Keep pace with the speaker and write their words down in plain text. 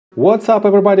What's up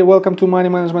everybody, welcome to Money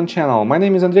Management channel. My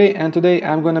name is Andrei and today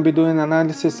I'm gonna be doing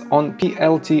analysis on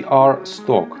PLTR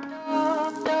stock.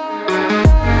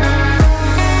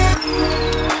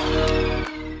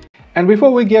 And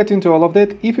before we get into all of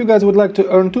that, if you guys would like to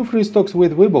earn 2 free stocks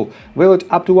with Webull, valued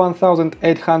up to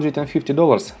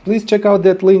 $1,850, please check out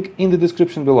that link in the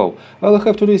description below. All you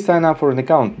have to do is sign up for an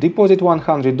account, deposit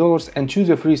 $100 and choose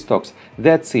your free stocks.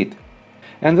 That's it.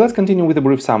 And let's continue with a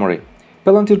brief summary.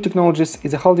 Palantir Technologies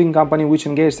is a holding company which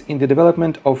engages in the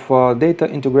development of data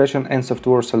integration and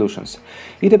software solutions.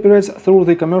 It operates through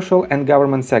the commercial and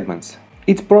government segments.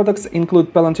 Its products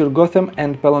include Palantir Gotham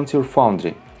and Palantir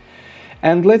Foundry.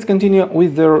 And let's continue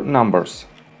with their numbers.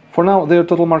 For now, their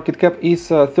total market cap is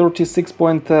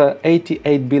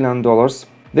 $36.88 billion.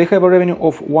 They have a revenue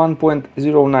of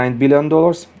 $1.09 billion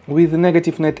with a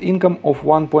negative net income of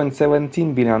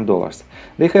 $1.17 billion.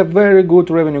 They have very good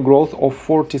revenue growth of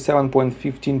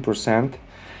 47.15%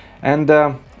 and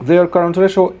their current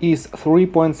ratio is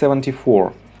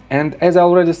 3.74. And as I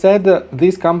already said,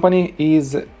 this company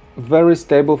is very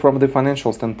stable from the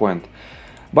financial standpoint.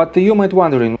 But you might be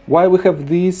wondering why we have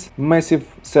this massive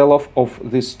sell-off of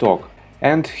this stock.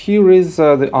 And here is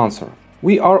the answer.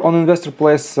 We are on Investor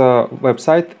Place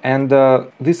website and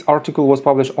this article was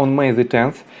published on May the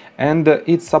 10th and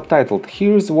it's subtitled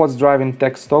 "Here's what's driving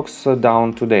tech stocks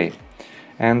down today."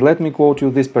 And let me quote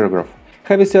you this paragraph.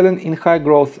 Heavy selling in high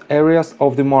growth areas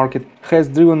of the market has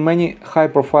driven many high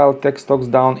profile tech stocks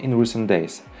down in recent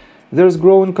days. There is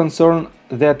growing concern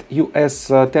that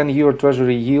US 10-year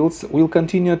Treasury yields will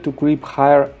continue to creep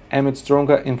higher amid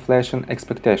stronger inflation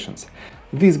expectations.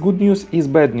 This good news is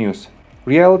bad news.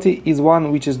 Reality is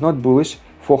one which is not bullish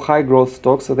for high growth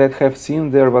stocks that have seen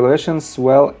their valuations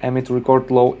swell amid record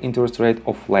low interest rate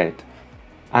of late.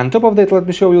 On top of that, let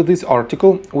me show you this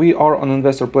article. We are on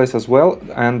Investor Place as well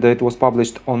and it was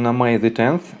published on May the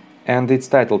 10th and it's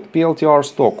titled "PLTR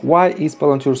Stock. Why is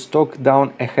Palantir stock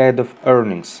down ahead of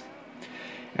earnings?"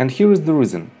 And here is the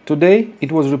reason. Today,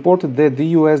 it was reported that the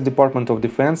US Department of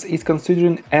Defense is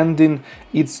considering ending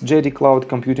its JD Cloud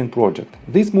computing project.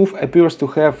 This move appears to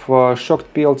have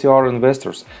shocked PLTR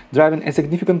investors, driving a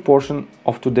significant portion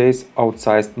of today's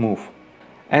outsized move.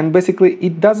 And basically,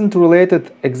 it doesn't relate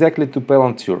it exactly to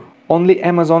Palantir. Only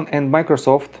Amazon and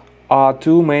Microsoft are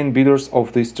two main bidders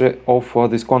of this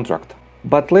contract.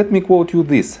 But let me quote you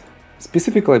this.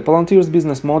 Specifically, Palantir's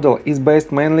business model is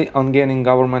based mainly on gaining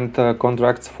government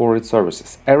contracts for its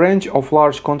services. A range of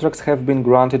large contracts have been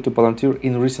granted to Palantir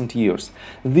in recent years.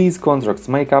 These contracts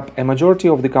make up a majority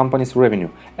of the company's revenue.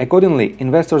 Accordingly,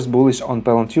 investors bullish on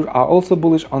Palantir are also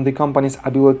bullish on the company's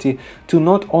ability to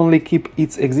not only keep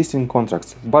its existing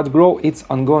contracts, but grow its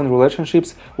ongoing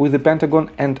relationships with the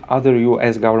Pentagon and other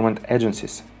US government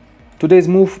agencies. Today's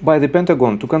move by the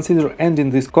Pentagon to consider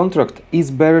ending this contract is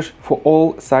bearish for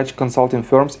all such consulting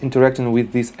firms interacting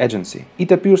with this agency.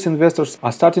 It appears investors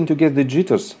are starting to get the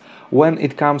jitters when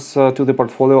it comes to the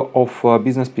portfolio of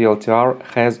business PLTR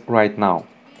has right now.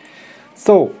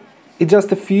 So, it's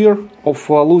just a fear of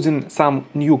losing some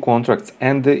new contracts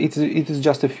and it is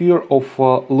just a fear of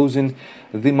losing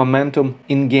the momentum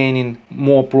in gaining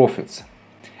more profits.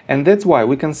 And that's why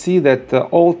we can see that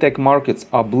all tech markets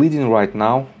are bleeding right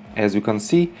now, as you can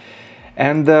see.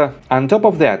 And on top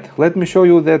of that, let me show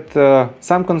you that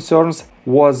some concerns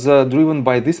was driven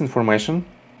by this information.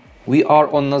 We are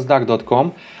on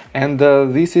Nasdaq.com and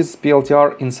this is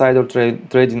PLTR insider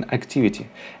trading activity.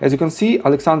 As you can see,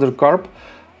 Alexander Karp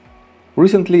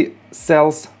recently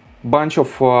sells a bunch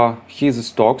of his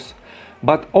stocks,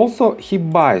 but also he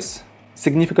buys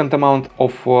significant amount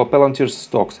of Palantir's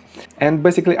stocks. And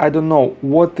basically I don't know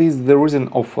what is the reason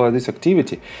of this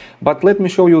activity, but let me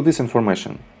show you this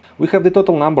information. We have the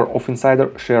total number of insider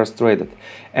shares traded,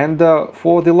 and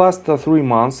for the last 3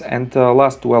 months and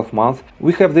last 12 months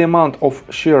we have the amount of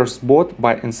shares bought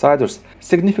by insiders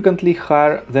significantly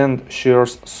higher than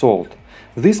shares sold.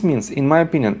 This means, in my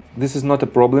opinion, this is not a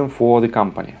problem for the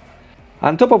company.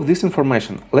 On top of this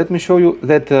information, let me show you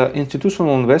that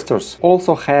institutional investors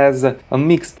also has a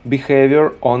mixed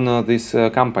behavior on this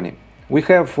company. We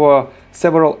have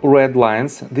several red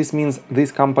lines. This means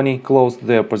this company closed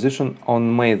their position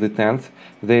on May the 10th.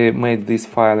 They made these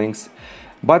filings.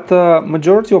 But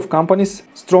majority of companies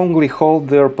strongly hold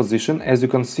their position, as you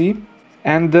can see.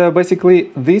 And basically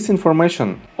this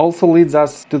information also leads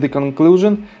us to the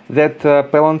conclusion that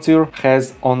Palantir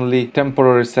has only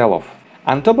temporary sell-off.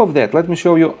 On top of that, let me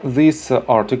show you this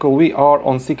article. We are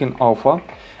on Seeking Alpha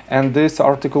and this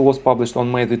article was published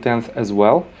on May the 10th as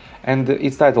well, and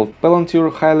it's titled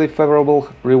 "Palantir Highly Favorable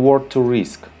Reward to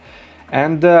Risk."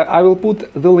 And I will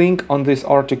put the link on this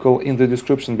article in the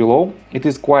description below. It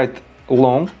is quite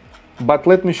long but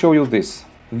let me show you this.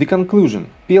 The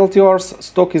conclusion. PLTR's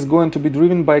stock is going to be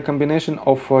driven by a combination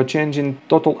of changing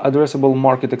total addressable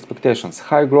market expectations,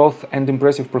 high growth and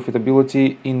impressive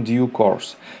profitability in due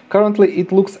course. Currently,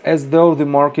 it looks as though the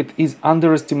market is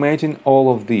underestimating all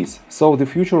of these, so the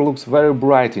future looks very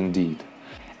bright indeed.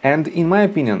 And in my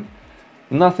opinion,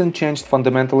 nothing changed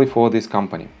fundamentally for this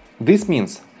company. This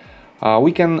means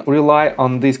we can rely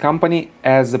on this company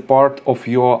as a part of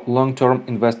your long-term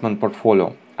investment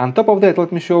portfolio. On top of that,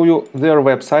 let me show you their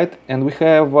website, and we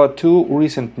have two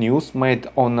recent news made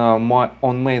on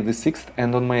May the 6th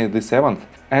and on May the 7th.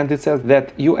 And it says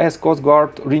that US Coast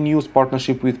Guard renews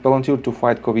partnership with Palantir to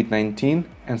fight COVID-19.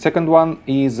 And second one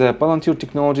is Palantir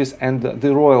Technologies and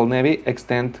the Royal Navy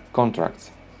extend contracts.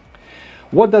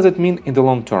 What does it mean in the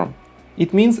long term?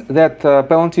 It means that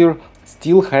Palantir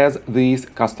still has these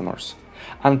customers.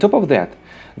 On top of that,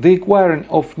 the acquiring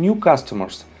of new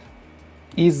customers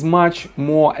is much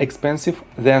more expensive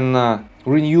than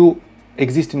renew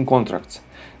existing contracts.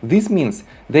 This means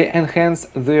they enhance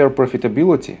their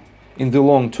profitability in the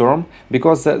long term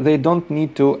because they don't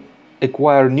need to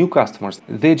acquire new customers,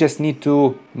 they just need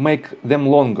to make them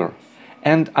longer.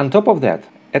 And on top of that,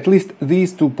 at least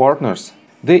these two partners,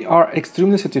 they are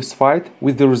extremely satisfied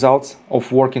with the results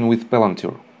of working with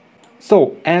Palantir.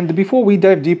 So, and before we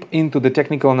dive deep into the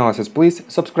technical analysis, please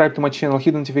subscribe to my channel,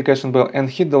 hit the notification bell and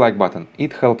hit the like button,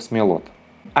 it helps me a lot.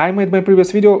 I made my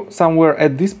previous video somewhere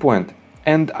at this point,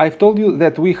 and I've told you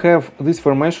that we have this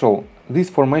formation,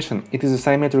 it is a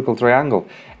symmetrical triangle,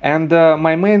 and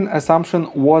my main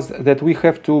assumption was that we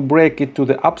have to break it to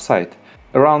the upside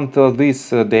around this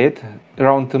date,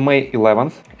 around May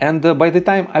 11th, and by the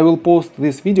time I will post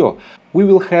this video, we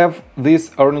will have this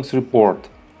earnings report.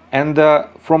 And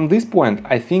from this point,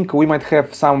 I think we might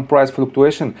have some price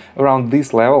fluctuation around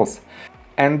these levels.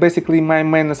 And basically my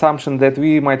main assumption that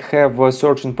we might have a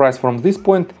surge in price from this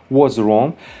point was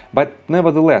wrong. But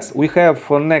nevertheless, we have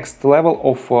a next level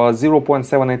of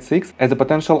 0.786 as a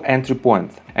potential entry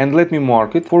point. And let me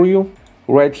mark it for you.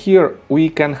 Right here we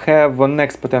can have a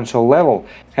next potential level.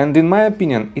 And in my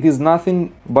opinion, it is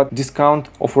nothing but discount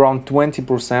of around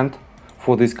 20%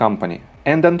 for this company.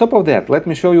 And on top of that, let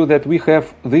me show you that we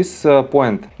have this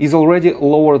point is already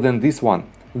lower than this one.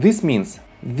 This means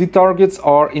the targets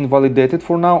are invalidated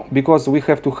for now because we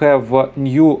have to have a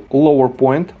new lower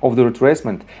point of the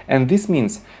retracement. And this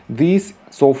means this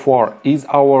so far is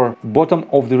our bottom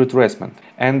of the retracement.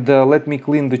 And let me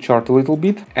clean the chart a little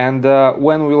bit. And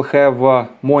when we will have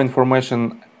more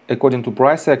information according to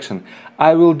price action,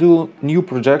 I will do new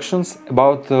projections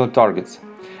about targets.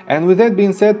 And with that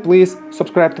being said, please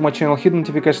subscribe to my channel, hit the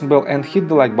notification bell and hit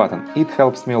the like button. It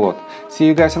helps me a lot. See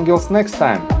you guys and girls next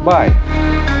time. Bye!